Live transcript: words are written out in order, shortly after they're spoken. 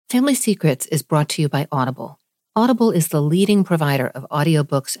Family Secrets is brought to you by Audible. Audible is the leading provider of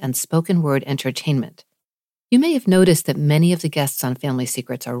audiobooks and spoken word entertainment. You may have noticed that many of the guests on Family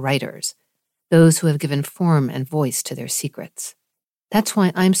Secrets are writers, those who have given form and voice to their secrets. That's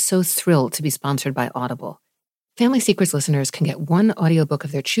why I'm so thrilled to be sponsored by Audible. Family Secrets listeners can get one audiobook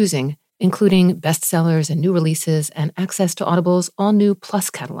of their choosing, including bestsellers and new releases, and access to Audible's all-new Plus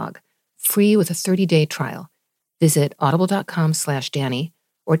catalog, free with a 30-day trial. Visit audible.com/Danny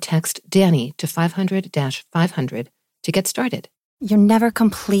or text Danny to 500-500 to get started. You're never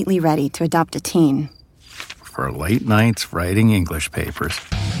completely ready to adopt a teen. For late nights writing English papers.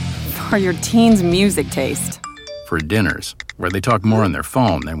 For your teen's music taste. For dinners where they talk more on their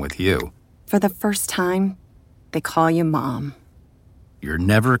phone than with you. For the first time, they call you Mom. You're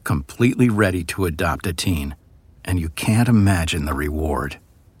never completely ready to adopt a teen, and you can't imagine the reward.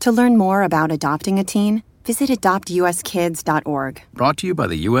 To learn more about adopting a teen, visit adoptuskids.org. Brought to you by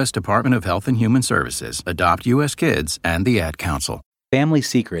the U.S. Department of Health and Human Services, Adopt U.S. Kids, and the Ad Council. Family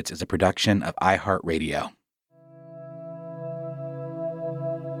Secrets is a production of iHeartRadio.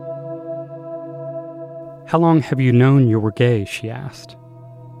 How long have you known you were gay, she asked.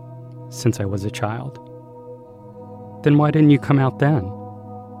 Since I was a child. Then why didn't you come out then?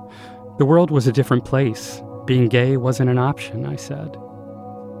 The world was a different place. Being gay wasn't an option, I said.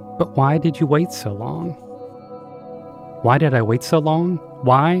 But why did you wait so long? Why did I wait so long?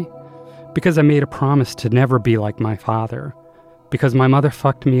 Why? Because I made a promise to never be like my father. Because my mother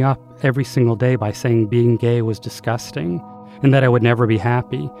fucked me up every single day by saying being gay was disgusting and that I would never be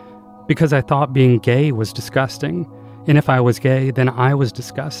happy. Because I thought being gay was disgusting. And if I was gay, then I was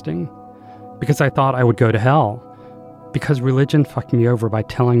disgusting. Because I thought I would go to hell. Because religion fucked me over by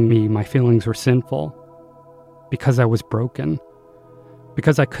telling me my feelings were sinful. Because I was broken.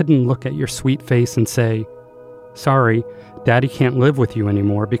 Because I couldn't look at your sweet face and say, sorry, Daddy can't live with you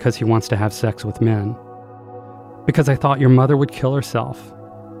anymore because he wants to have sex with men. Because I thought your mother would kill herself.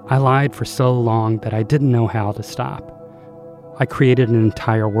 I lied for so long that I didn't know how to stop. I created an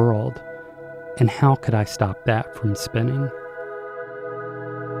entire world. And how could I stop that from spinning?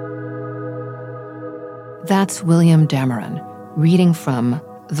 That's William Dameron, reading from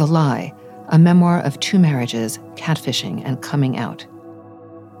The Lie, a memoir of 2 marriages, catfishing, and coming out.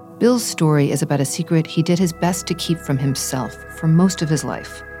 Bill's story is about a secret he did his best to keep from himself for most of his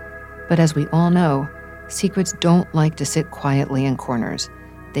life. But as we all know, secrets don't like to sit quietly in corners.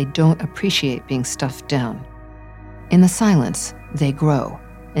 They don't appreciate being stuffed down. In the silence, they grow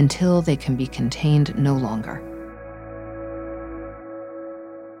until they can be contained no longer.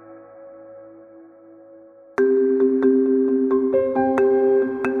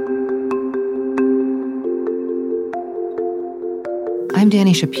 I'm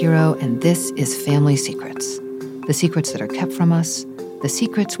Dani Shapiro, and this is Family Secrets. The secrets that are kept from us, the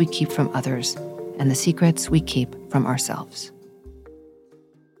secrets we keep from others, and the secrets we keep from ourselves.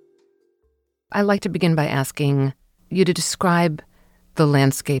 I'd like to begin by asking you to describe the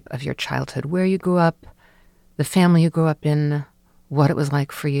landscape of your childhood, where you grew up, the family you grew up in, what it was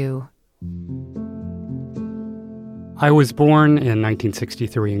like for you. I was born in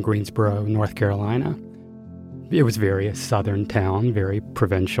 1963 in Greensboro, North Carolina. It was very southern town, very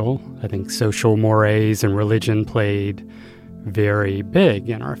provincial. I think social mores and religion played very big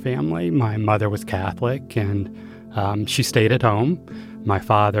in our family. My mother was Catholic, and she stayed at home. My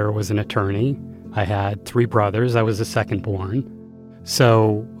father was an attorney. I had 3 brothers. I was the second born.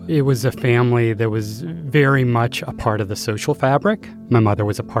 So it was a family that was very much a part of the social fabric. My mother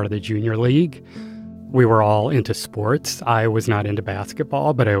was a part of the junior league. We were all into sports. I was not into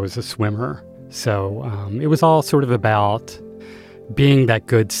basketball, but I was a swimmer. So it was all sort of about being that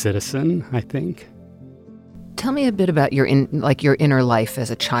good citizen, I think. Tell me a bit about your inner life as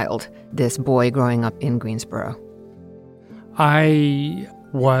a child, this boy growing up in Greensboro. I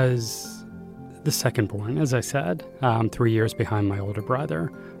was the second born, as I said, 3 years behind my older brother.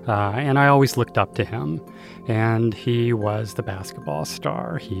 And I always looked up to him. And he was the basketball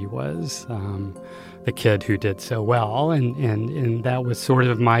star. He was the kid who did so well. And that was sort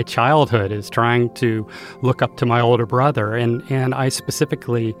of my childhood, is trying to look up to my older brother. And I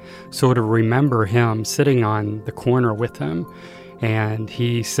specifically sort of remember him sitting on the corner with him. And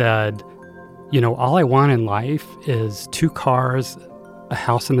he said, you know, all I want in life is 2 cars, a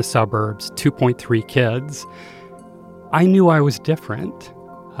house in the suburbs, 2.3 kids. I knew I was different.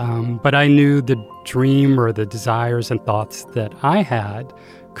 But I knew the dream or the desires and thoughts that I had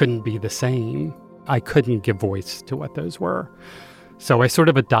couldn't be the same. I couldn't give voice to what those were. So I sort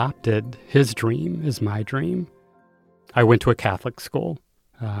of adopted his dream as my dream. I went to a Catholic school.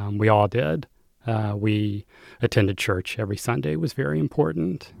 We all did. We attended church every Sunday. It was very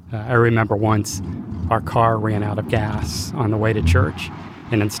important. I remember once our car ran out of gas on the way to church,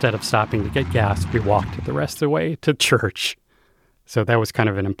 and instead of stopping to get gas, we walked the rest of the way to church. So that was kind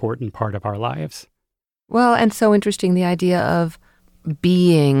of an important part of our lives. Well, and so interesting, the idea of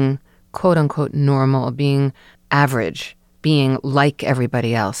being quote-unquote normal, being average, being like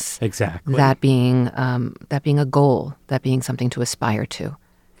everybody else. Exactly. That being a goal, that being something to aspire to.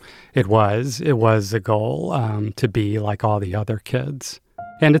 It was a goal to be like all the other kids.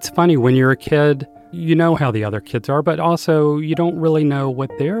 And it's funny, when you're a kid, you know how the other kids are, but also you don't really know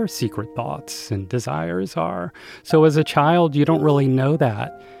what their secret thoughts and desires are. So as a child, you don't really know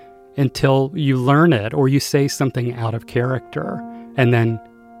that until you learn it or you say something out of character. And then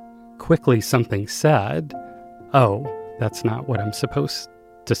quickly something's said, oh, that's not what I'm supposed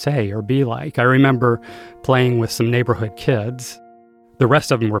to say or be like. I remember playing with some neighborhood kids. The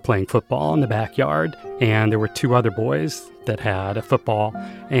rest of them were playing football in the backyard, and there were two other boys that had a football,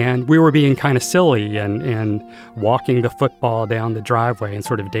 and we were being kind of silly and walking the football down the driveway and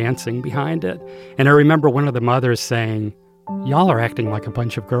sort of dancing behind it. And I remember one of the mothers saying, "Y'all are acting like a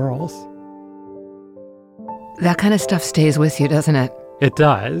bunch of girls." That kind of stuff stays with you, doesn't it? It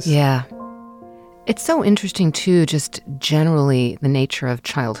does. Yeah. It's so interesting, too, just generally the nature of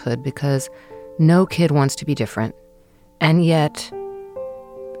childhood, because no kid wants to be different. And yet,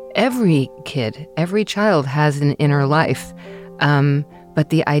 every kid, every child has an inner life. But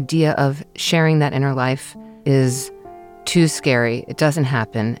the idea of sharing that inner life is too scary. It doesn't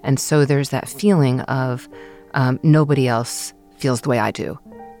happen. And so there's that feeling of nobody else feels the way I do,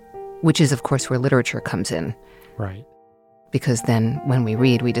 which is, of course, where literature comes in. Right. Because then when we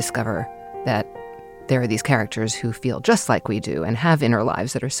read, we discover that there are these characters who feel just like we do and have inner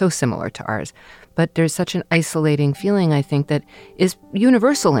lives that are so similar to ours. But there's such an isolating feeling, I think, that is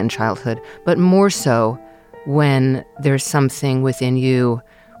universal in childhood, but more so when there's something within you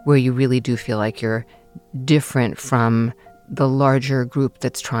where you really do feel like you're different from the larger group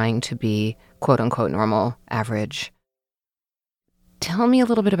that's trying to be quote-unquote normal, average. Tell me a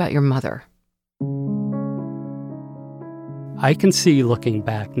little bit about your mother. I can see, looking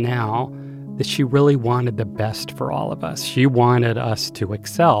back now, that she really wanted the best for all of us. She wanted us to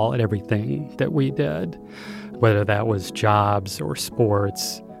excel at everything that we did, whether that was jobs or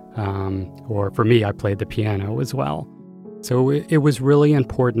sports, or for me, I played the piano as well. So it was really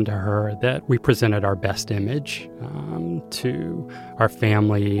important to her that we presented our best image to our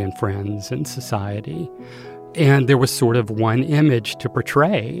family and friends and society. And there was sort of one image to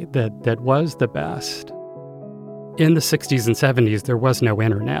portray that was the best. In the 60s and 70s, there was no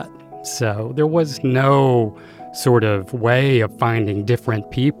internet. So there was no sort of way of finding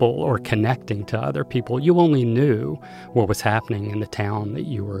different people or connecting to other people. You only knew what was happening in the town that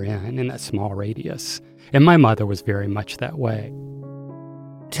you were in that small radius. And my mother was very much that way.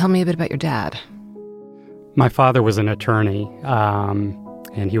 Tell me a bit about your dad. My father was an attorney,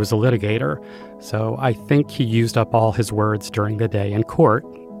 and he was a litigator. So I think he used up all his words during the day in court.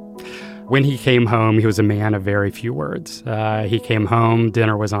 When he came home, he was a man of very few words. He came home,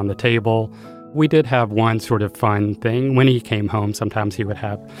 dinner was on the table. We did have one sort of fun thing. When he came home, sometimes he would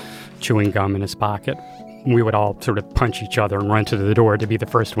have chewing gum in his pocket. We would all sort of punch each other and run to the door to be the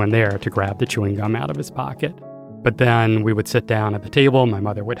first one there to grab the chewing gum out of his pocket. But then we would sit down at the table. My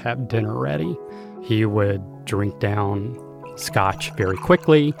mother would have dinner ready. He would drink down scotch very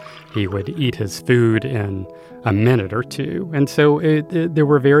quickly. He would eat his food in a minute or two. And so there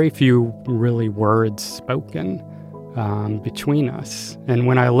were very few really words spoken between us. And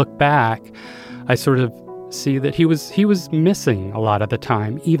when I look back, I sort of see that he was missing a lot of the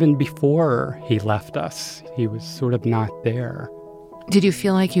time. Even before he left us, he was sort of not there. Did you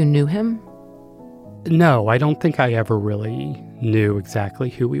feel like you knew him? No, I don't think I ever really knew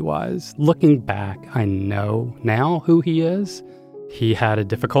exactly who he was. Looking back, I know now who he is. He had a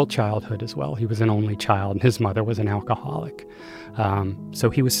difficult childhood as well. He was an only child, and his mother was an alcoholic.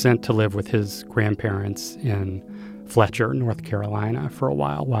 So he was sent to live with his grandparents in Fletcher, North Carolina, for a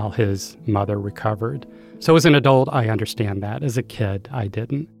while his mother recovered. So as an adult, I understand that. As a kid, I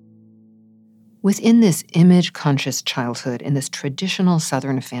didn't. Within this image-conscious childhood in this traditional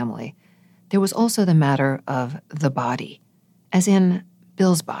Southern family, there was also the matter of the body, as in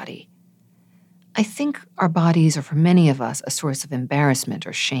Bill's body. I think our bodies are, for many of us, a source of embarrassment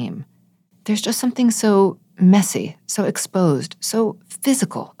or shame. There's just something so messy, so exposed, so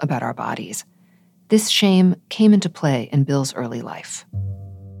physical about our bodies. This shame came into play in Bill's early life.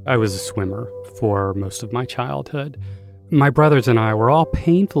 I was a swimmer for most of my childhood. My brothers and I were all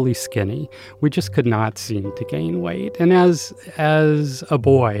painfully skinny. We just could not seem to gain weight. And as a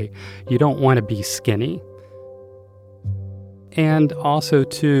boy, you don't want to be skinny. And also,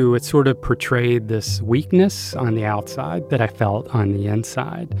 too, it sort of portrayed this weakness on the outside that I felt on the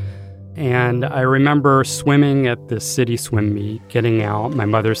inside. And I remember swimming at the city swim meet, getting out, my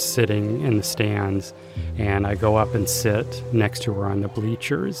mother's sitting in the stands, and I go up and sit next to her on the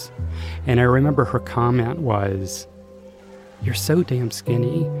bleachers. And I remember her comment was, "You're so damn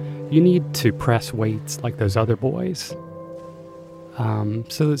skinny. You need to press weights like those other boys."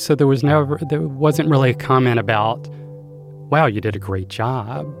 So there wasn't really a comment about, "Wow, you did a great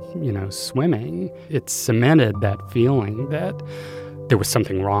job, swimming." It cemented that feeling that there was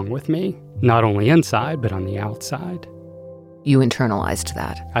something wrong with me, not only inside, but on the outside. You internalized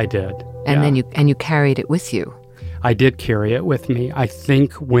that. I did. And then you carried it with you. I did carry it with me. I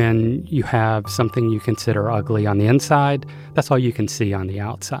think when you have something you consider ugly on the inside, that's all you can see on the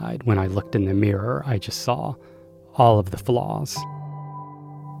outside. When I looked in the mirror, I just saw all of the flaws.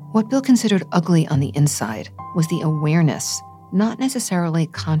 What Bill considered ugly on the inside was the awareness, not necessarily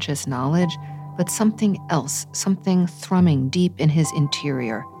conscious knowledge, but something else, something thrumming deep in his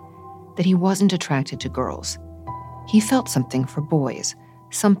interior, that he wasn't attracted to girls. He felt something for boys,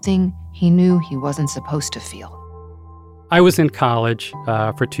 something he knew he wasn't supposed to feel. I was in college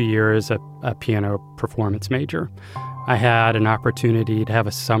for 2 years, a piano performance major. I had an opportunity to have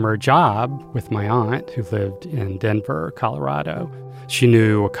a summer job with my aunt who lived in Denver, Colorado. She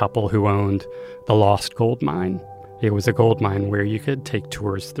knew a couple who owned the Lost Gold Mine. It was a gold mine where you could take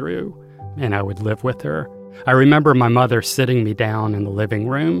tours through, and I would live with her. I remember my mother sitting me down in the living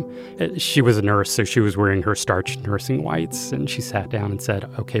room. She was a nurse, so she was wearing her starched nursing whites, and she sat down and said,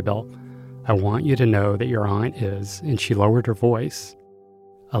 "Okay, Bill, I want you to know that your aunt is," and she lowered her voice,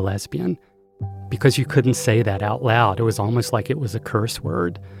 "a lesbian," because you couldn't say that out loud. It was almost like it was a curse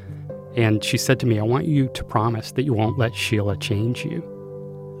word. And she said to me, "I want you to promise that you won't let Sheila change you."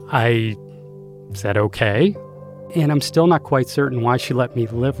 I said, "Okay." And I'm still not quite certain why she let me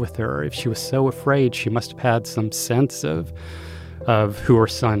live with her. If she was so afraid, she must have had some sense of who her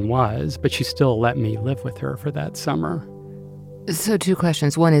son was, but she still let me live with her for that summer. So 2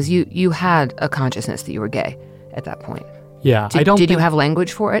 questions. One is you had a consciousness that you were gay at that point. Yeah. Did you have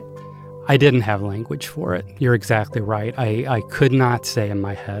language for it? I didn't have language for it. You're exactly right. I could not say in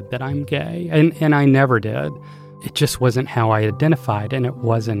my head that I'm gay, and I never did. It just wasn't how I identified, and it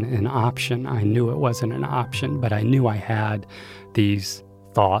wasn't an option. I knew it wasn't an option, but I knew I had these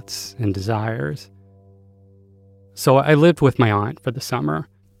thoughts and desires. So I lived with my aunt for the summer.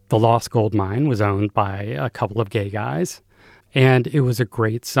 The Lost Gold Mine was owned by a couple of gay guys, and it was a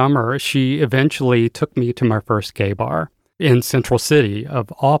great summer. She eventually took me to my first gay bar in Central City,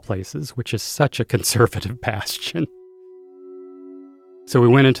 of all places, which is such a conservative bastion. So we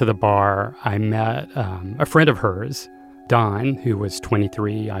went into the bar. I met a friend of hers, Don, who was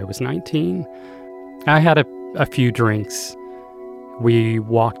 23. I was 19. I had a few drinks. We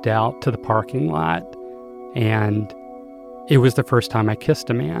walked out to the parking lot, and it was the first time I kissed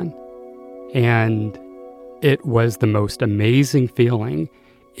a man. And it was the most amazing feeling.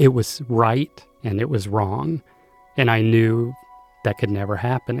 It was right and it was wrong. And I knew that could never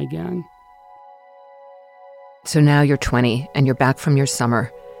happen again. So now you're 20 and you're back from your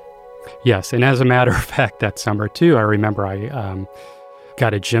summer. Yes, and as a matter of fact, that summer too, I remember I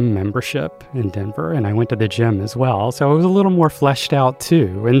got a gym membership in Denver, and I went to the gym as well. So I was a little more fleshed out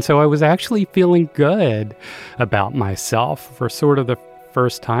too. And so I was actually feeling good about myself for sort of the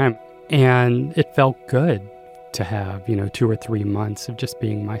first time. And it felt good to have, 2 or 3 months of just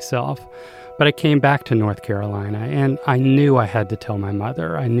being myself. But I came back to North Carolina, and I knew I had to tell my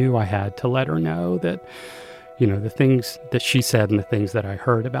mother. I knew I had to let her know that, the things that she said and the things that I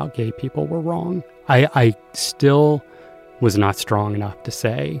heard about gay people were wrong. I still was not strong enough to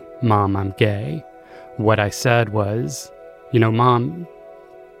say, "Mom, I'm gay." What I said was, "Mom,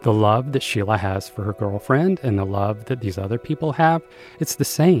 the love that Sheila has for her girlfriend and the love that these other people have, it's the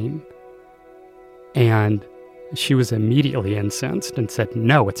same." And she was immediately incensed and said,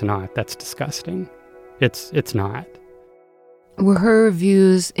 "No, it's not. That's disgusting. It's not." Were her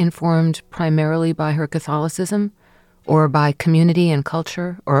views informed primarily by her Catholicism or by community and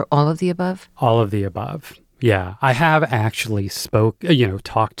culture, or all of the above? All of the above. Yeah. I have actually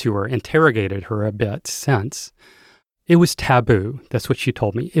talked to her, interrogated her a bit since. It was taboo. That's what she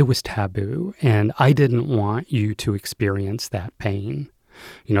told me. It was taboo. And I didn't want you to experience that pain.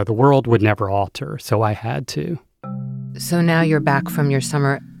 The world would never alter, so I had to. So now you're back from your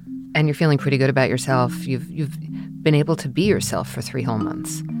summer and you're feeling pretty good about yourself. You've been able to be yourself for 3 whole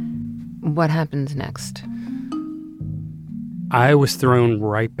months. What happens next? I was thrown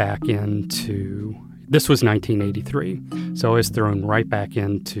right back into, this was 1983, so I was thrown right back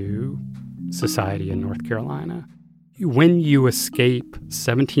into society in North Carolina. When you escape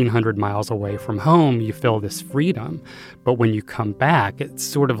 1,700 miles away from home, you feel this freedom. But when you come back, it's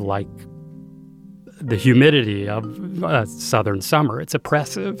sort of like the humidity of southern summer. It's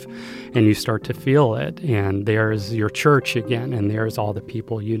oppressive, and you start to feel it. And there's your church again, and there's all the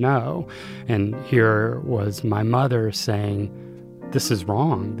people you know. And here was my mother saying, this is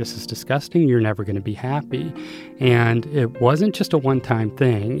wrong. This is disgusting. You're never going to be happy. And it wasn't just a one-time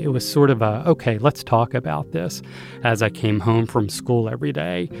thing. It was sort of a, okay, let's talk about this. As I came home from school every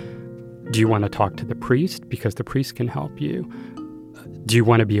day, do you want to talk to the priest? Because the priest can help you. Do you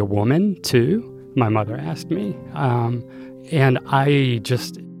want to be a woman too? My mother asked me. And I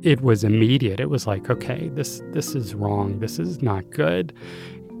just, it was immediate. It was like, okay, this is wrong. This is not good.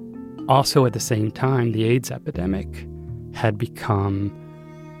 Also, at the same time, the AIDS epidemic had become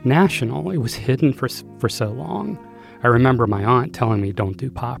national. It was hidden for so long. I remember my aunt telling me don't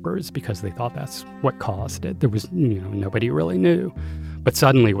do poppers because they thought that's what caused it. There was, nobody really knew. But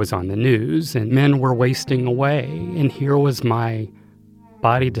suddenly it was on the news and men were wasting away. And here was my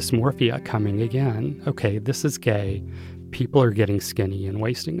body dysmorphia coming again. Okay, this is gay. People are getting skinny and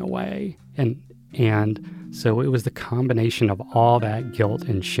wasting away. And so it was the combination of all that guilt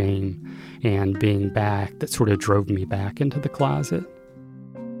and shame and being back that sort of drove me back into the closet.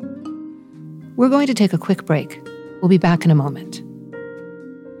 We're going to take a quick break. We'll be back in a moment.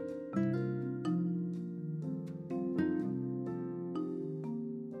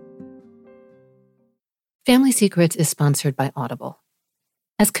 Family Secrets is sponsored by Audible.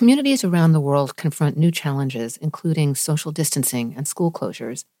 As communities around the world confront new challenges, including social distancing and school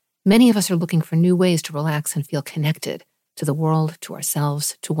closures, many of us are looking for new ways to relax and feel connected to the world, to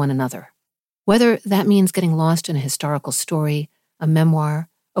ourselves, to one another. Whether that means getting lost in a historical story, a memoir,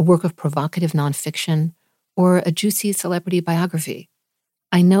 a work of provocative nonfiction, or a juicy celebrity biography,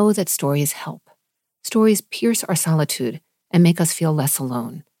 I know that stories help. Stories pierce our solitude and make us feel less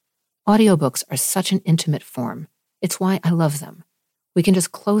alone. Audiobooks are such an intimate form. It's why I love them. We can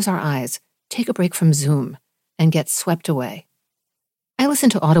just close our eyes, take a break from Zoom, and get swept away. I listen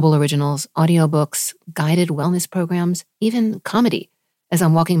to Audible originals, audiobooks, guided wellness programs, even comedy, as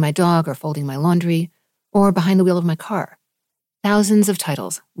I'm walking my dog or folding my laundry, or behind the wheel of my car. Thousands of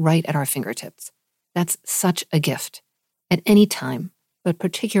titles right at our fingertips. That's such a gift. At any time, but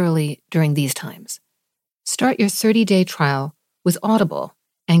particularly during these times. Start your 30-day trial with Audible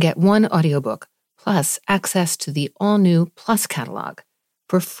and get one audiobook plus access to the all-new Plus catalog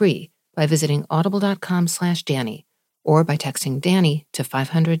for free by visiting audible.com/Danny or by texting Danny to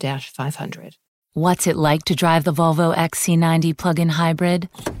 500-500. What's it like to drive the Volvo XC90 plug-in hybrid?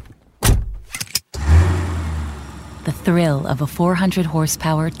 The thrill of a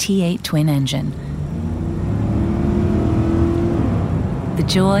 400-horsepower T8 twin engine. The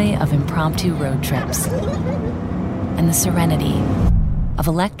joy of impromptu road trips. And the serenity of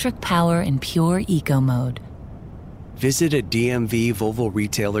electric power in pure eco mode. Visit a DMV Volvo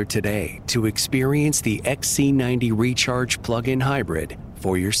retailer today to experience the XC90 Recharge plug-in hybrid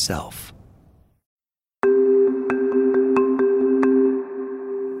for yourself.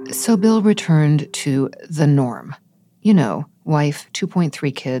 So Bill returned to the norm. Wife,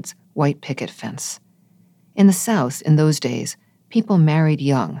 2.3 kids, white picket fence. In the South, in those days, people married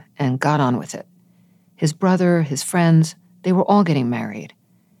young and got on with it. His brother, his friends, they were all getting married.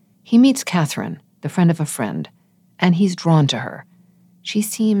 He meets Catherine, the friend of a friend, and he's drawn to her. She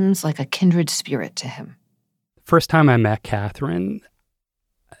seems like a kindred spirit to him. First time I met Catherine,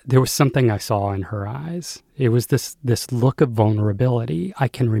 there was something I saw in her eyes. It was this look of vulnerability. I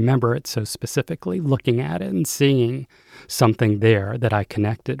can remember it so specifically, looking at it and seeing something there that I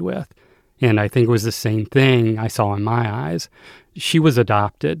connected with. And I think it was the same thing I saw in my eyes. She was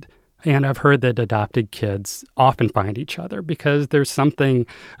adopted, and I've heard that adopted kids often find each other because there's something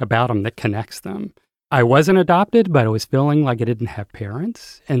about them that connects them. I wasn't adopted, but I was feeling like I didn't have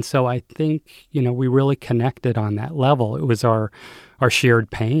parents. And so I think, we really connected on that level. It was our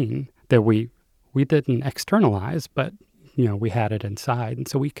shared pain that we didn't externalize, but, we had it inside. And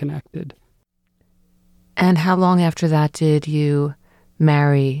so we connected. And how long after that did you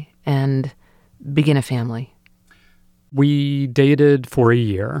marry and begin a family? We dated for a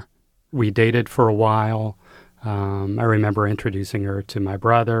year. We dated for a while. I remember introducing her to my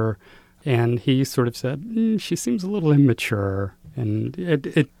brother. And he sort of said, she seems a little immature. And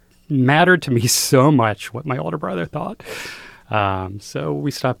it mattered to me so much what my older brother thought. So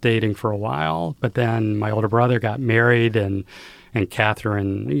we stopped dating for a while. But then my older brother got married, and And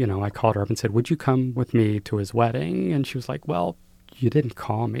Catherine, I called her up and said, would you come with me to his wedding? And she was like, well, you didn't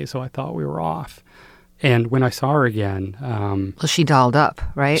call me, so I thought we were off. And when I saw her again... well, she dolled up,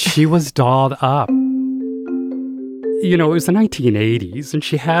 right? She was dolled up. It was the 1980s, and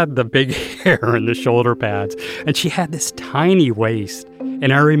she had the big hair and the shoulder pads, and she had this tiny waist.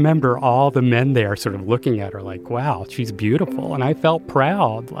 And I remember all the men there sort of looking at her like, wow, she's beautiful. And I felt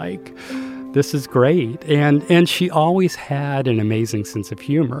proud, like, this is great. And she always had an amazing sense of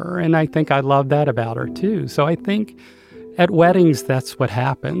humor, and I think I love that about her, too. So I think at weddings, that's what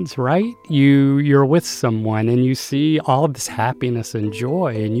happens, right? You're with someone and you see all of this happiness and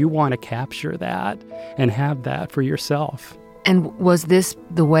joy, and you want to capture that and have that for yourself. And was this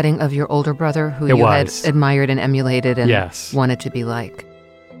the wedding of your older brother who you had admired and emulated and wanted to be like?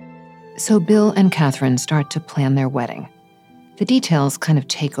 So Bill and Catherine start to plan their wedding. The details kind of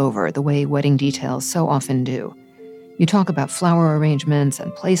take over the way wedding details so often do. You talk about flower arrangements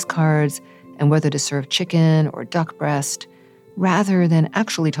and place cards and whether to serve chicken or duck breast, rather than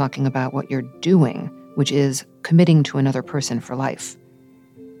actually talking about what you're doing, which is committing to another person for life.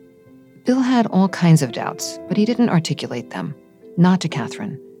 Bill had all kinds of doubts, but he didn't articulate them. Not to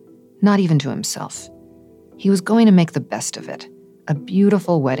Catherine, not even to himself. He was going to make the best of it. A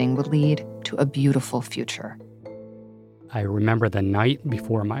beautiful wedding would lead to a beautiful future. I remember the night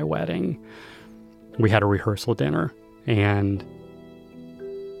before my wedding, we had a rehearsal dinner, and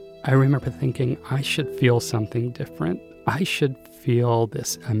I remember thinking, I should feel something different. I should feel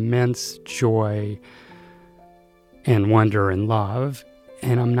this immense joy and wonder and love,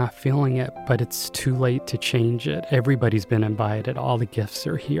 and I'm not feeling it, but it's too late to change it. Everybody's been invited. All the gifts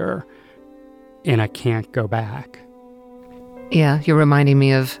are here, and I can't go back. Yeah, you're reminding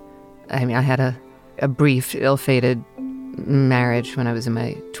me of, I had a brief, ill-fated marriage when I was in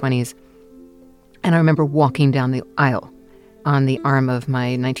my 20s, and I remember walking down the aisle on the arm of my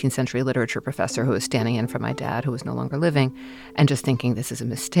 19th century literature professor who was standing in for my dad, who was no longer living, and just thinking, this is a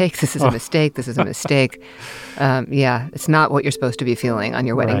mistake, this is a mistake, this is a mistake. It's not what you're supposed to be feeling on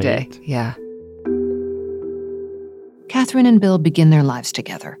your wedding day. Yeah. Catherine and Bill begin their lives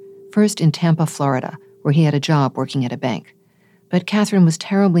together, first in Tampa, Florida, where he had a job working at a bank. But Catherine was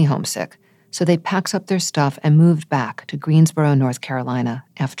terribly homesick, so they packed up their stuff and moved back to Greensboro, North Carolina,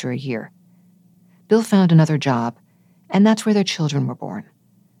 after a year. Bill found another job, and that's where their children were born.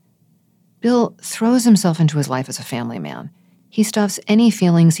 Bill throws himself into his life as a family man. He stuffs any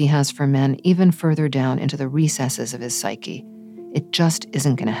feelings he has for men even further down into the recesses of his psyche. It just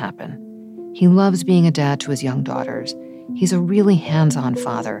isn't going to happen. He loves being a dad to his young daughters. He's a really hands-on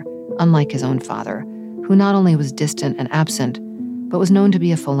father, unlike his own father, who not only was distant and absent, but was known to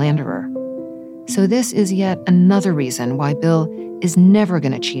be a philanderer. So this is yet another reason why Bill is never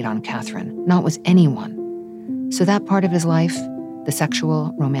going to cheat on Catherine, not with anyone. So that part of his life, the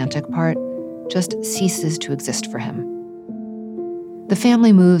sexual, romantic part, just ceases to exist for him. The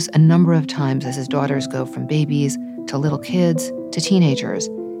family moves a number of times as his daughters go from babies to little kids to teenagers,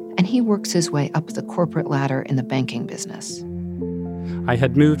 and he works his way up the corporate ladder in the banking business. I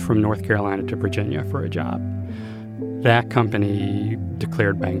had moved from North Carolina to Virginia for a job. That company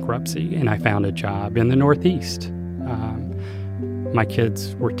declared bankruptcy, and I found a job in the Northeast. My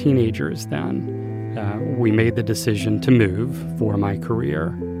kids were teenagers then. We made the decision to move for my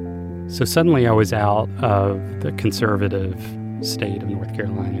career. So suddenly I was out of the conservative state of North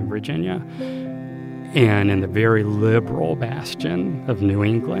Carolina and Virginia and in the very liberal bastion of New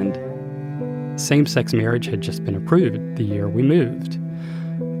England. Same-sex marriage had just been approved the year we moved.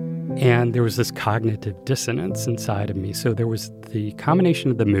 And there was this cognitive dissonance inside of me. So there was the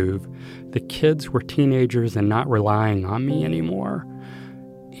combination of the move. The kids were teenagers and not relying on me anymore.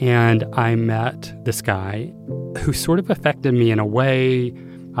 And I met this guy who sort of affected me in a way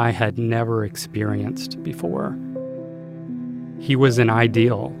I had never experienced before. He was an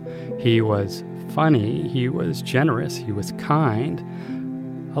ideal. He was funny. He was generous. He was kind.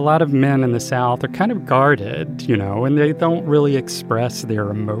 A lot of men in the South are kind of guarded, and they don't really express their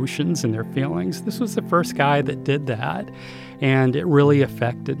emotions and their feelings. This was the first guy that did that, and it really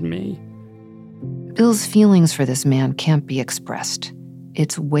affected me. Bill's feelings for this man can't be expressed.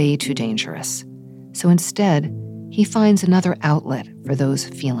 It's way too dangerous. So instead, he finds another outlet for those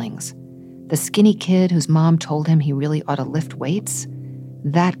feelings. The skinny kid whose mom told him he really ought to lift weights,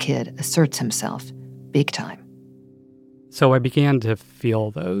 that kid asserts himself big time. So I began to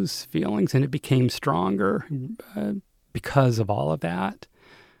feel those feelings, and it became stronger because of all of that.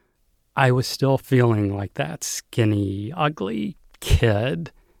 I was still feeling like that skinny, ugly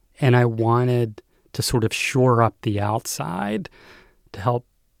kid, and I wanted to sort of shore up the outside to help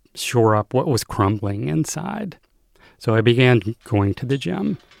shore up what was crumbling inside. So I began going to the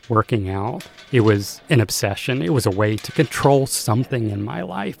gym, working out. It was an obsession. It was a way to control something in my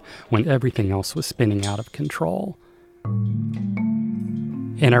life when everything else was spinning out of control.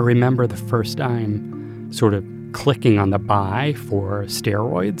 And I remember the first time sort of clicking on the buy for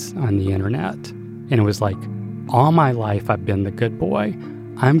steroids on the internet. And it was like, all my life I've been the good boy.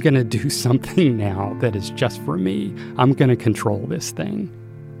 I'm going to do something now that is just for me. I'm going to control this thing.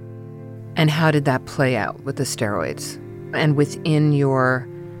 And how did that play out with the steroids? And within you're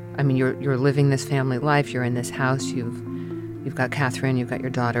living this family life, you're in this house, you've got Catherine, you've got your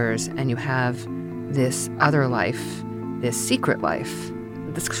daughters, and you have this other life, this secret life.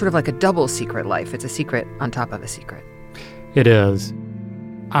 It's sort of like a double secret life. It's a secret on top of a secret. It is.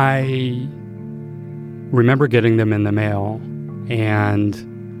 I remember getting them in the mail,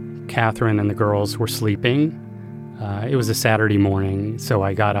 and Catherine and the girls were sleeping. It was a Saturday morning, so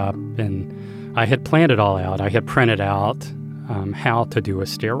I got up and I had planned it all out. I had printed out how to do a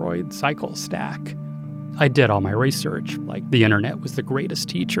steroid cycle stack. I did all my research. Like, the internet was the greatest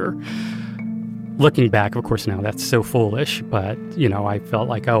teacher. Looking back, of course, now that's so foolish, but, I felt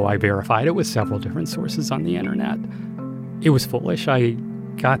like, I verified it with several different sources on the internet. It was foolish. I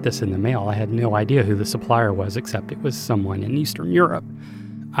got this in the mail. I had no idea who the supplier was, except it was someone in Eastern Europe.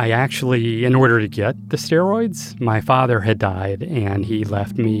 I actually, in order to get the steroids, my father had died and he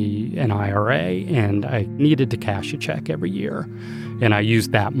left me an IRA, and I needed to cash a check every year. And I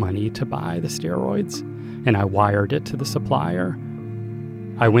used that money to buy the steroids, and I wired it to the supplier.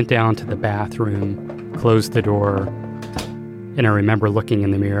 I went down to the bathroom, closed the door, and I remember looking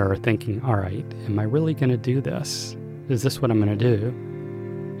in the mirror thinking, all right, am I really going to do this? Is this what I'm going to do?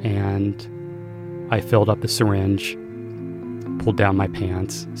 And I filled up the syringe, pulled down my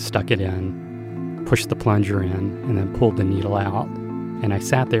pants, stuck it in, pushed the plunger in, and then pulled the needle out. And I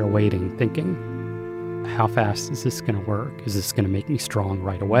sat there waiting, thinking, how fast is this going to work? Is this going to make me strong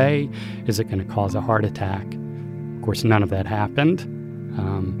right away? Is it going to cause a heart attack? Of course, none of that happened.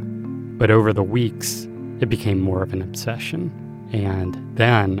 But over the weeks, it became more of an obsession. And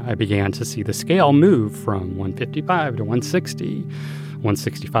then I began to see the scale move from 155 to 160,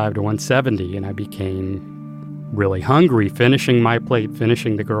 165 to 170, and I became really hungry, finishing my plate,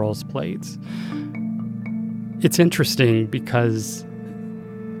 finishing the girls' plates. It's interesting because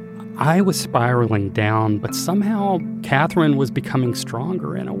I was spiraling down, but somehow Catherine was becoming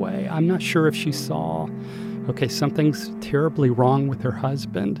stronger in a way. I'm not sure if she saw, okay, something's terribly wrong with her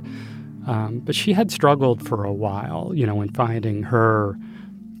husband. But she had struggled for a while, in finding her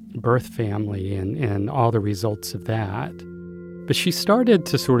birth family and all the results of that. But she started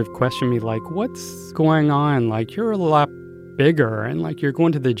to sort of question me, like, what's going on? Like, you're a lot bigger, and like, you're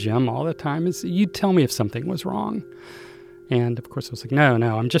going to the gym all the time. You'd tell me if something was wrong. And of course I was like, no,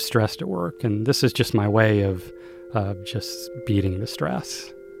 I'm just stressed at work, and this is just my way of just beating the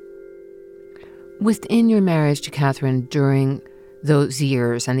stress. Within your marriage to Catherine during those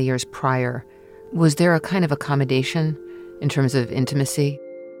years and the years prior, was there a kind of accommodation in terms of intimacy?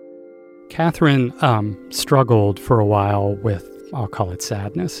 Catherine struggled for a while with, I'll call it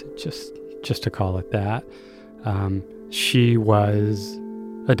sadness, just to call it that. She was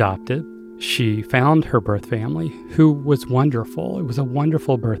adopted. She found her birth family, who was wonderful. It was a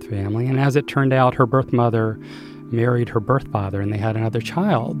wonderful birth family. And as it turned out, her birth mother married her birth father, and they had another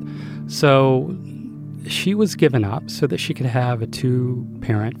child. So she was given up so that she could have a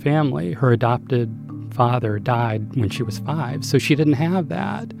two-parent family. Her adopted father died when she was 5, so she didn't have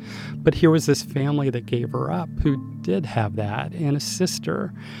that. But here was this family that gave her up who did have that, and a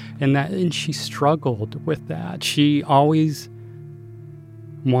sister, and she struggled with that. She always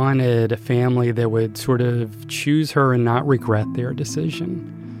wanted a family that would sort of choose her and not regret their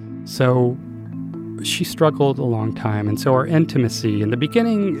decision. So she struggled a long time, and so our intimacy in the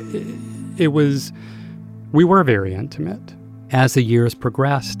beginning, we were very intimate. As the years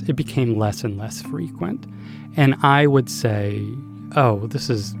progressed, it became less and less frequent. And I would say, this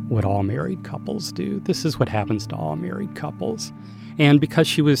is what all married couples do. This is what happens to all married couples. And because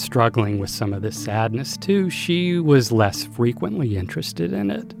she was struggling with some of this sadness too, she was less frequently interested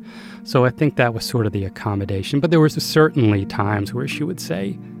in it. So I think that was sort of the accommodation. But there was certainly times where she would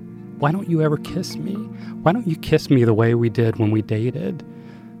say, why don't you ever kiss me? Why don't you kiss me the way we did when we dated?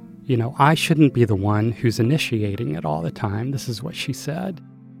 I shouldn't be the one who's initiating it all the time. This is what she said.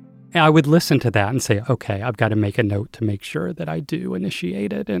 And I would listen to that and say, okay, I've got to make a note to make sure that I do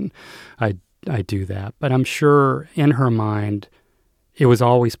initiate it, and I do that. But I'm sure in her mind, it was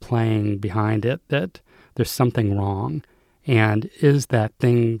always playing behind it that there's something wrong. And is that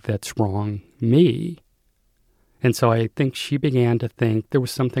thing that's wrong me? And so I think she began to think there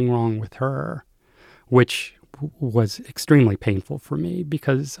was something wrong with her, which was extremely painful for me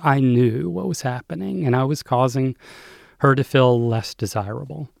because I knew what was happening and I was causing her to feel less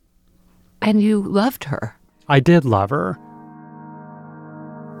desirable. And you loved her. I did love her.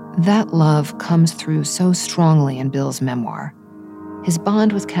 That love comes through so strongly in Bill's memoir. His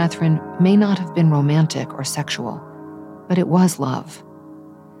bond with Catherine may not have been romantic or sexual, but it was love.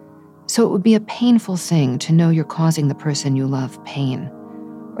 So it would be a painful thing to know you're causing the person you love pain,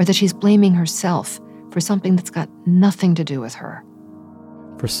 or that she's blaming herself for something that's got nothing to do with her.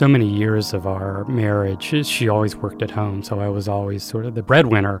 For so many years of our marriage, she always worked at home, so I was always sort of the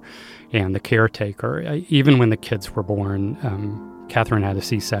breadwinner and the caretaker. Even when the kids were born, Catherine had a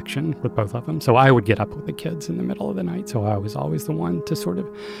C-section with both of them, so I would get up with the kids in the middle of the night, so I was always the one to sort of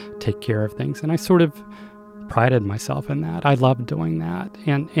take care of things, and I sort of prided myself in that. I loved doing that,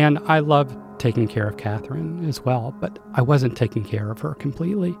 and I loved taking care of Catherine as well, but I wasn't taking care of her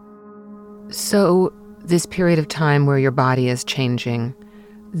completely. So this period of time where your body is changing,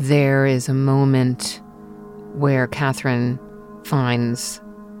 there is a moment where Catherine finds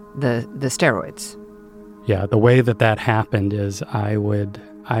the steroids. Yeah, the way that happened is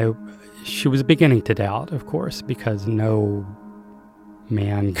she was beginning to doubt, of course, because no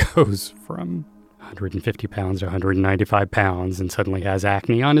man goes from 150 pounds to 195 pounds and suddenly has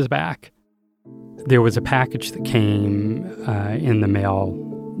acne on his back. There was a package that came in the mail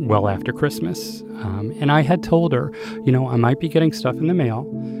well after Christmas, and I had told her, I might be getting stuff in the mail,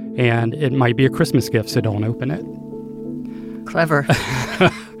 and it might be a Christmas gift, so don't open it. Clever.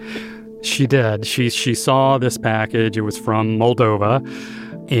 She did. She saw this package. It was from Moldova.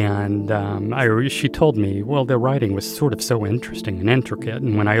 And she told me, well, the writing was sort of so interesting and intricate.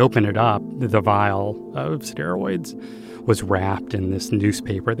 And when I opened it up, the vial of steroids was wrapped in this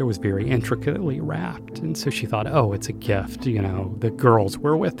newspaper that was very intricately wrapped. And so she thought, oh, it's a gift. The girls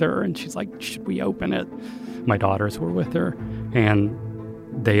were with her. And she's like, should we open it? My daughters were with her. And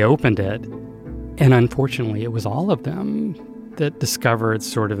they opened it. And unfortunately, it was all of them that discovered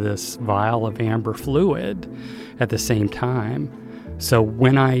sort of this vial of amber fluid at the same time. So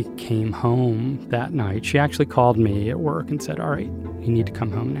when I came home that night, she actually called me at work and said, all right, you need to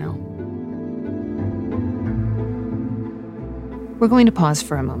come home now. We're going to pause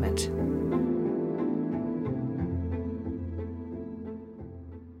for a moment.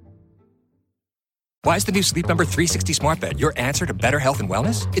 Why is the new Sleep Number 360 smart bed your answer to better health and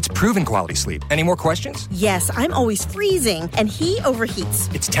wellness? It's proven quality sleep. Any more questions? Yes, I'm always freezing, and he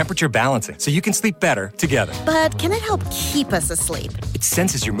overheats. It's temperature balancing, so you can sleep better together. But can it help keep us asleep? It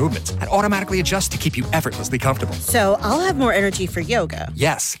senses your movements and automatically adjusts to keep you effortlessly comfortable. So I'll have more energy for yoga.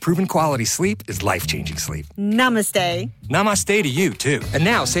 Yes, proven quality sleep is life-changing sleep. Namaste. Namaste to you, too. And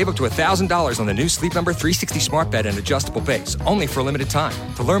now, save up to $1,000 on the new Sleep Number 360 smart bed and adjustable base, only for a limited time.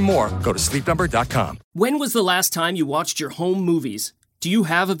 To learn more, go to sleepnumber.com. When was the last time you watched your home movies? Do you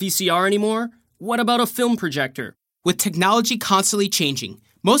have a VCR anymore? What about a film projector? With technology constantly changing,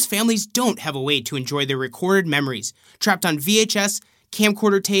 most families don't have a way to enjoy their recorded memories, trapped on VHS,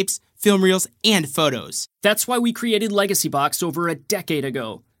 camcorder tapes, film reels, and photos. That's why we created Legacy Box over a decade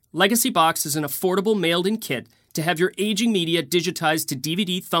ago. Legacy Box is an affordable mailed-in kit to have your aging media digitized to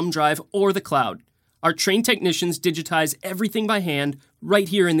DVD, thumb drive, or the cloud. Our trained technicians digitize everything by hand right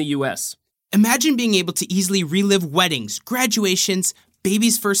here in the U.S. Imagine being able to easily relive weddings, graduations,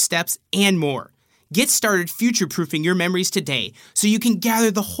 baby's first steps, and more. Get started future-proofing your memories today so you can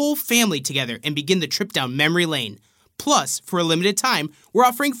gather the whole family together and begin the trip down memory lane. Plus, for a limited time, we're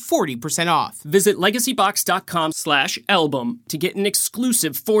offering 40% off. Visit legacybox.com/album to get an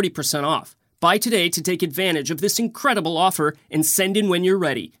exclusive 40% off. Buy today to take advantage of this incredible offer and send in when you're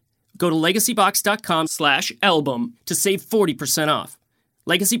ready. Go to legacybox.com/album to save 40% off.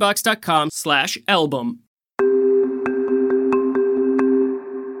 legacybox.com/album.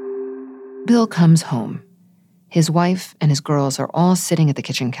 Bill comes home. His wife and his girls are all sitting at the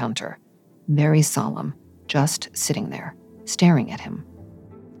kitchen counter, very solemn, just sitting there, staring at him.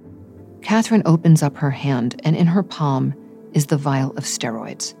 Catherine opens up her hand, and in her palm is the vial of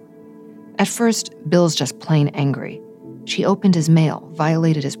steroids. At first, Bill's just plain angry. She opened his mail,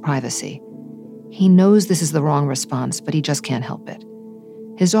 violated his privacy. He knows this is the wrong response, but he just can't help it.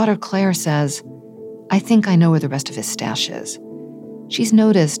 His daughter Claire says, I think I know where the rest of his stash is. She's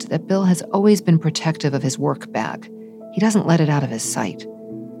noticed that Bill has always been protective of his work bag. He doesn't let it out of his sight.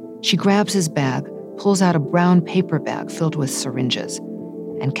 She grabs his bag, pulls out a brown paper bag filled with syringes,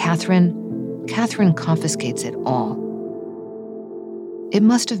 and Catherine confiscates it all. It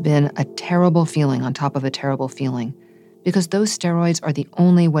must have been a terrible feeling on top of a terrible feeling, because those steroids are the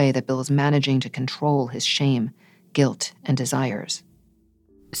only way that Bill is managing to control his shame, guilt, and desires.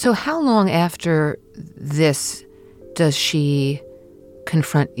 So how long after this does she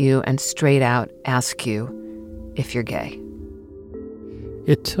confront you and straight out ask you if you're gay?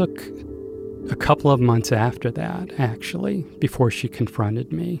 It took a couple of months after that, actually, before she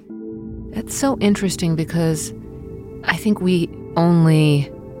confronted me. That's so interesting because I think we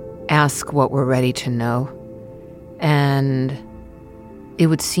only ask what we're ready to know. And it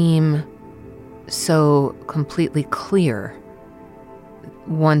would seem so completely clear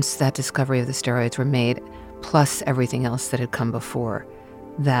once that discovery of the steroids were made, plus everything else that had come before,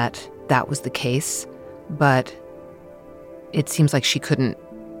 that that was the case. But it seems like she couldn't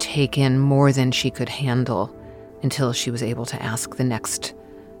take in more than she could handle until she was able to ask the next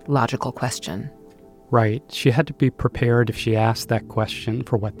logical question. Right. She had to be prepared if she asked that question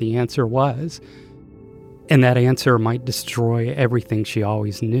for what the answer was. And that answer might destroy everything she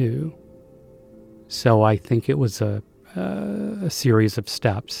always knew. So I think it was a series of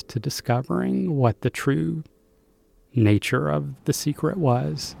steps to discovering what the true nature of the secret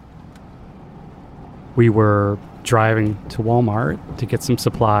was. We were driving to Walmart to get some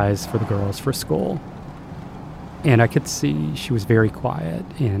supplies for the girls for school. And I could see she was very quiet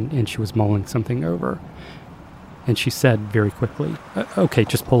and she was mulling something over. And she said very quickly, okay,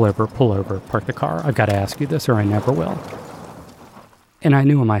 just pull over, park the car. I've got to ask you this or I never will. And I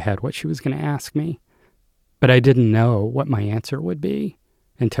knew in my head what she was going to ask me, but I didn't know what my answer would be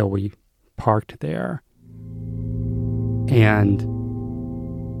until we parked there. And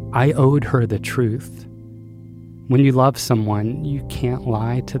I owed her the truth. When you love someone, you can't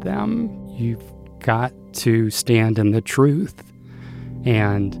lie to them. You've got to stand in the truth.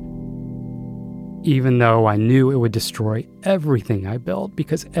 And even though I knew it would destroy everything I built,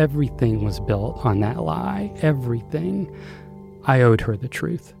 because everything was built on that lie, everything, I owed her the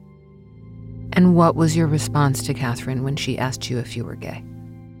truth. And what was your response to Catherine when she asked you if you were gay?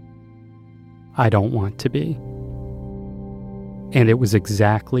 I don't want to be. And it was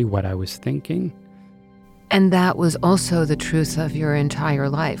exactly what I was thinking. And that was also the truth of your entire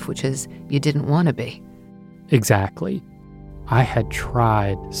life, which is you didn't want to be. Exactly. I had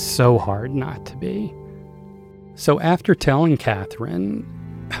tried so hard not to be. So after telling Catherine,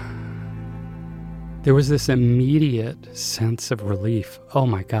 there was this immediate sense of relief. Oh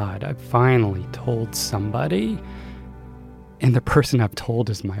my God, I finally told somebody. And the person I've told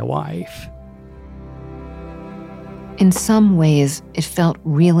is my wife. In some ways, it felt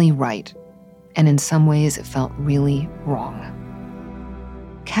really right. And in some ways, it felt really wrong.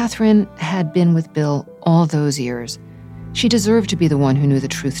 Catherine had been with Bill all those years. She deserved to be the one who knew the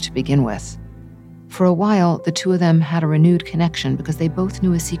truth to begin with. For a while, the two of them had a renewed connection because they both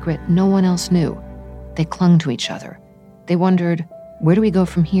knew a secret no one else knew. They clung to each other. They wondered, where do we go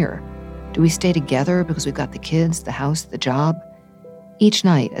from here? Do we stay together because we've got the kids, the house, the job? Each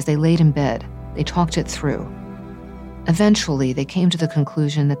night, as they laid in bed, they talked it through. Eventually, they came to the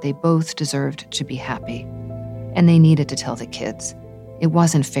conclusion that they both deserved to be happy, and they needed to tell the kids. It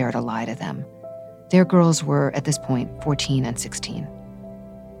wasn't fair to lie to them. Their girls were, at this point, 14 and 16.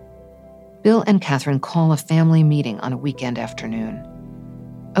 Bill and Catherine call a family meeting on a weekend afternoon.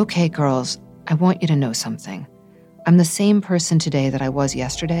 Okay, girls, I want you to know something. I'm the same person today that I was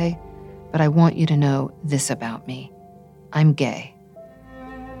yesterday, but I want you to know this about me. I'm gay.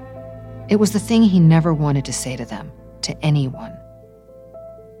 It was the thing he never wanted to say to them, to anyone.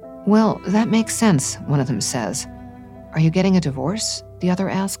 Well, that makes sense, one of them says. Are you getting a divorce? The other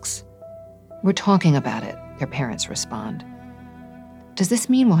asks. We're talking about it, their parents respond. Does this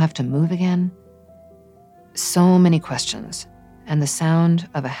mean we'll have to move again? So many questions, and the sound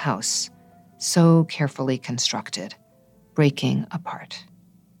of a house so carefully constructed, breaking apart.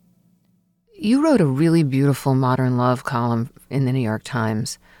 You wrote a really beautiful modern love column in the New York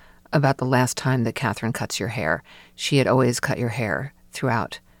Times about the last time that Catherine cuts your hair. She had always cut your hair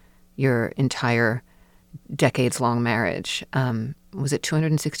throughout your entire decades-long marriage. Was it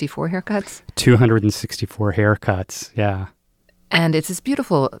 264 haircuts? 264 haircuts, yeah. And it's this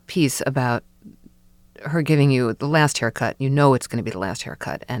beautiful piece about her giving you the last haircut. You know it's going to be the last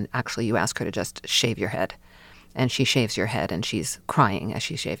haircut, and actually you ask her to just shave your head. And she shaves your head, and she's crying as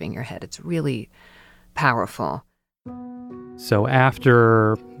she's shaving your head. It's really powerful. So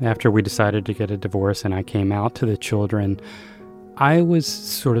after we decided to get a divorce and I came out to the children, I was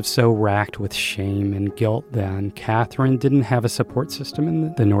sort of so racked with shame and guilt then. Catherine didn't have a support system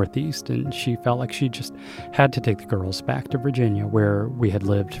in the Northeast, and she felt like she just had to take the girls back to Virginia, where we had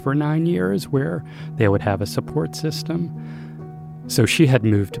lived for 9 years, where they would have a support system. So she had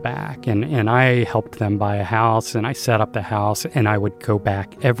moved back, and I helped them buy a house, and I set up the house, and I would go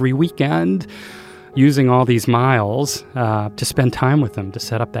back every weekend using all these miles to spend time with him, to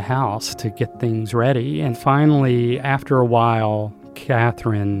set up the house, to get things ready. And finally, after a while,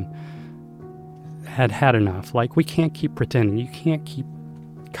 Catherine had had enough. Like, we can't keep pretending. You can't keep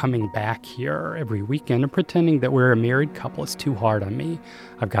coming back here every weekend and pretending that we're a married couple. It's too hard on me.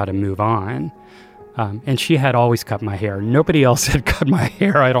 I've got to move on. And she had always cut my hair. Nobody else had cut my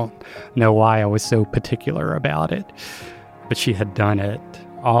hair. I don't know why I was so particular about it. But she had done it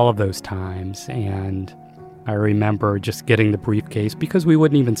all of those times. And I remember just getting the briefcase, because we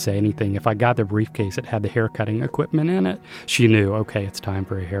wouldn't even say anything. If I got the briefcase, it had the hair cutting equipment in it. She knew, okay, it's time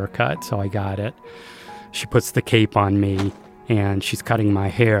for a haircut, so I got it. She puts the cape on me, and she's cutting my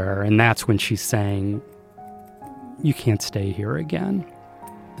hair. And that's when she's saying, you can't stay here again.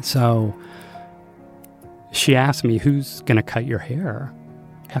 So she asked me, who's going to cut your hair?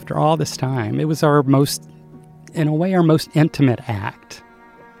 After all this time, it was our most intimate act,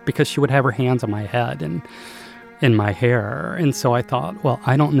 because she would have her hands on my head and in my hair. And so I thought, well,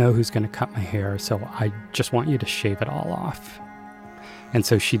 I don't know who's going to cut my hair, so I just want you to shave it all off. And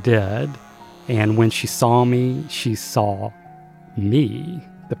so she did. And when she saw me, she saw me,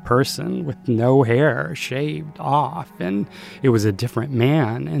 the person with no hair, shaved off, and it was a different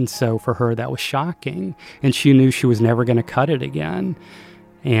man. And so for her, that was shocking. And she knew she was never going to cut it again.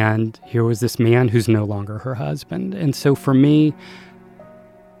 And here was this man who's no longer her husband. And so for me,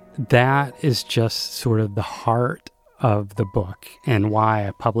 that is just sort of the heart of the book and why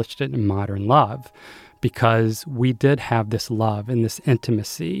I published it in Modern Love, because we did have this love and this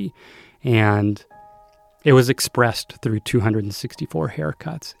intimacy, and it was expressed through 264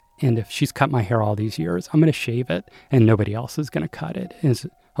 haircuts. And if she's cut my hair all these years, I'm going to shave it, and nobody else is going to cut it. It's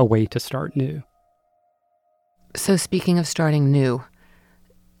a way to start new. So speaking of starting new,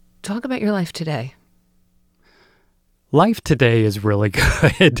 talk about your life today. Life today is really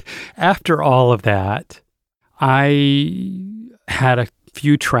good. After all of that, I had a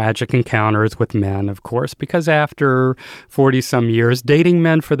few tragic encounters with men, of course, because after 40-some years, dating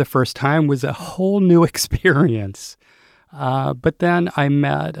men for the first time was a whole new experience. But then I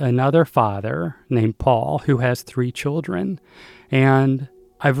met another father named Paul who has 3 children, and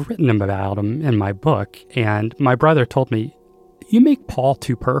I've written about him in my book. And my brother told me, you make Paul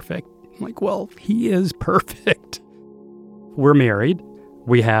too perfect. I'm like, well, he is perfect. We're married.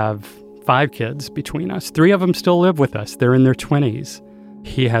 We have 5 kids between us. 3 of them still live with us. They're in their 20s.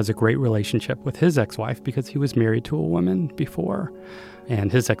 He has a great relationship with his ex-wife because he was married to a woman before.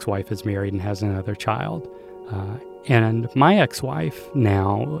 And his ex-wife is married and has another child. And my ex-wife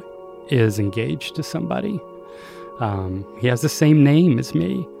now is engaged to somebody. He has the same name as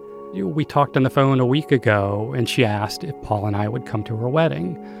me. We talked on the phone a week ago, and she asked if Paul and I would come to her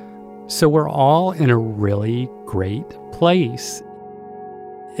wedding. So we're all in a really great place.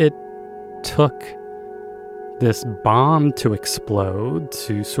 It took this bomb to explode,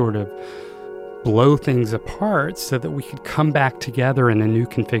 to sort of blow things apart so that we could come back together in a new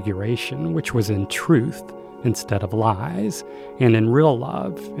configuration, which was in truth instead of lies, and in real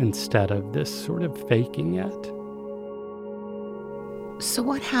love instead of this sort of faking it. So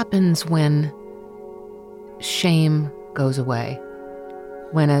what happens when shame goes away?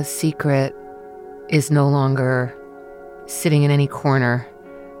 When a secret is no longer sitting in any corner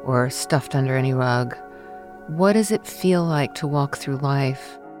or stuffed under any rug? What does it feel like to walk through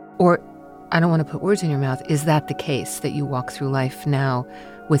life? Or, I don't want to put words in your mouth, is that the case, that you walk through life now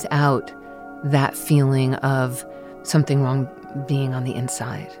without that feeling of something wrong being on the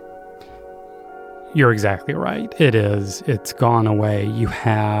inside? You're exactly right. It is. It's gone away. You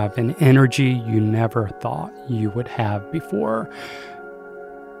have an energy you never thought you would have before.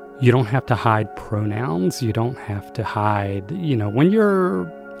 You don't have to hide pronouns. You don't have to hide, when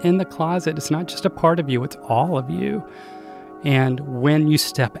you're in the closet, it's not just a part of you, it's all of you. And when you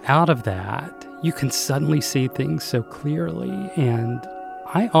step out of that, you can suddenly see things so clearly. And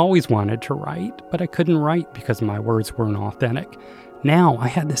I always wanted to write, but I couldn't write because my words weren't authentic. Now I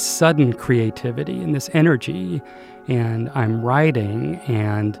had this sudden creativity and this energy, and I'm writing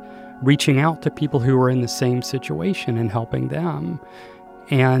and reaching out to people who are in the same situation and helping them.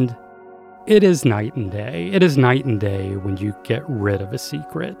 And it is night and day. It is night and day when you get rid of a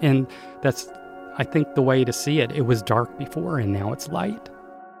secret. And that's, I think, the way to see it. It was dark before, and now it's light.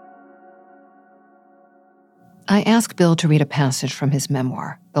 I asked Bill to read a passage from his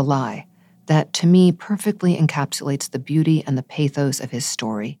memoir, The Lie, that to me perfectly encapsulates the beauty and the pathos of his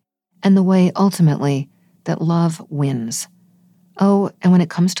story, and the way, ultimately, that love wins. Oh, and when it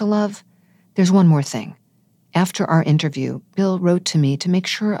comes to love, there's one more thing. After our interview, Bill wrote to me to make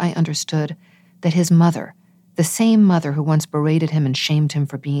sure I understood that his mother, the same mother who once berated him and shamed him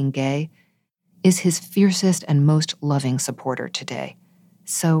for being gay, is his fiercest and most loving supporter today.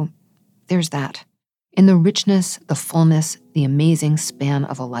 So there's that. In the richness, the fullness, the amazing span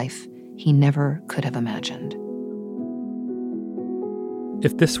of a life he never could have imagined.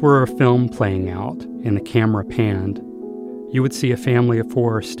 If this were a film playing out and the camera panned, you would see a family of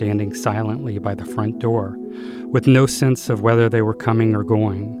 4 standing silently by the front door, with no sense of whether they were coming or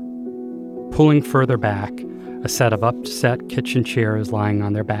going. Pulling further back, a set of upset kitchen chairs lying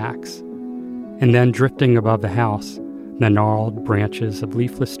on their backs. And then drifting above the house, the gnarled branches of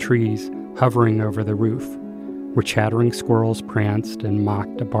leafless trees hovering over the roof, where chattering squirrels pranced and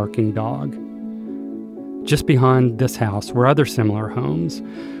mocked a barking dog. Just behind this house were other similar homes,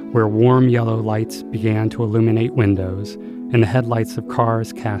 where warm yellow lights began to illuminate windows, and the headlights of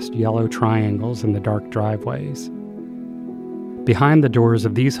cars cast yellow triangles in the dark driveways. Behind the doors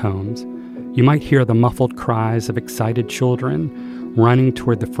of these homes, you might hear the muffled cries of excited children running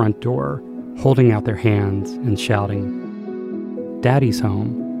toward the front door, holding out their hands and shouting, "Daddy's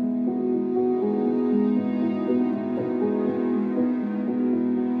home."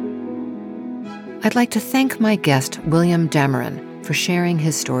 I'd like to thank my guest, William Dameron, for sharing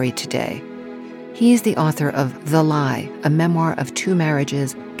his story today. He's the author of The Lie, a memoir of 2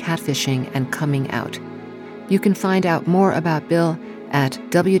 marriages, catfishing, and coming out. You can find out more about Bill at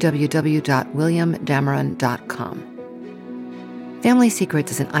www.williamdameron.com. Family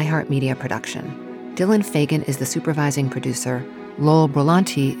Secrets is an iHeartMedia production. Dylan Fagan is the supervising producer, Lowell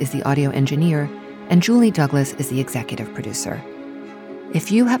Berlanti is the audio engineer, and Julie Douglas is the executive producer. If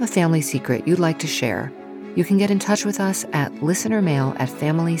you have a family secret you'd like to share, you can get in touch with us at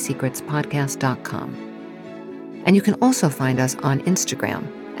listenermail@familysecretspodcast.com. And you can also find us on Instagram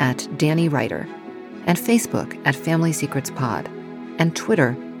at Danny Writer, and Facebook at Family Secrets Pod, and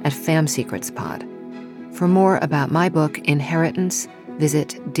Twitter at FamSecretsPod. For more about my book, Inheritance,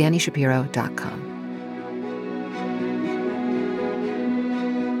 visit DannyShapiro.com.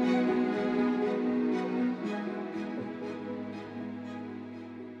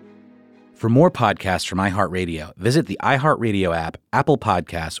 For more podcasts from iHeartRadio, visit the iHeartRadio app, Apple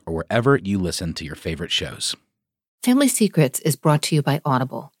Podcasts, or wherever you listen to your favorite shows. Family Secrets is brought to you by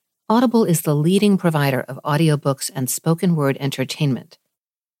Audible. Audible is the leading provider of audiobooks and spoken word entertainment.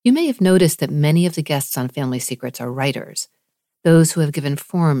 You may have noticed that many of the guests on Family Secrets are writers, those who have given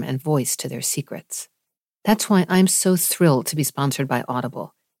form and voice to their secrets. That's why I'm so thrilled to be sponsored by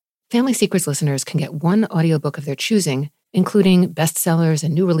Audible. Family Secrets listeners can get 1 audiobook of their choosing, including bestsellers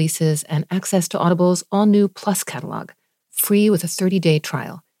and new releases, and access to Audible's all-new Plus catalog, free with a 30-day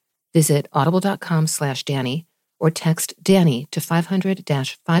trial. Visit audible.com/Danny or text Danny to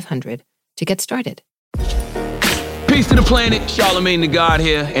 500-500 to get started. Peace to the planet, Charlemagne the God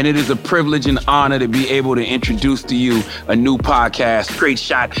here, and it is a privilege and honor to be able to introduce to you a new podcast, Straight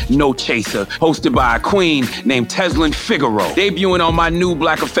Shot, No Chaser, hosted by a queen named Teslin Figaro, debuting on my new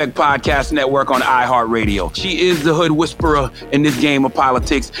Black Effect podcast network on iHeartRadio. She is the hood whisperer in this game of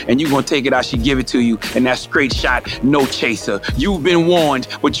politics, and you're gonna take it how she give it to you, and that's Straight Shot, No Chaser. You've been warned,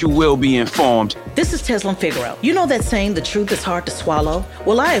 but you will be informed. This is Teslin Figaro. You know that saying, the truth is hard to swallow?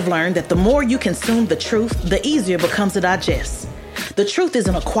 Well, I have learned that the more you consume the truth, the easier it becomes to digest. The truth is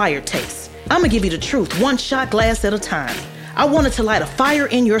an acquired taste. I'm gonna give you the truth 1 shot glass at a time. I wanted to light a fire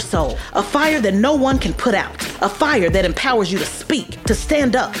in your soul, a fire that no one can put out, a fire that empowers you to speak, to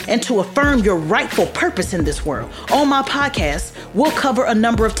stand up, and to affirm your rightful purpose in this world. On my podcast, we'll cover a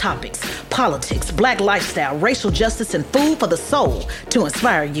number of topics: politics, Black lifestyle, racial justice, and food for the soul to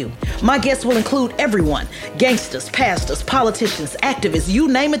inspire you. My guests will include everyone: gangsters, pastors, politicians, activists, you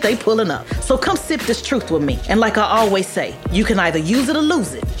name it, they pulling up. So come sip this truth with me. And like I always say, you can either use it or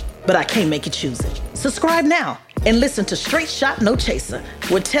lose it, but I can't make you choose it. Subscribe now and listen to Straight Shot, No Chaser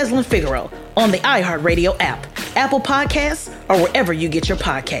with Teslin Figaro on the iHeartRadio app, Apple Podcasts, or wherever you get your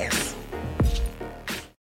podcasts.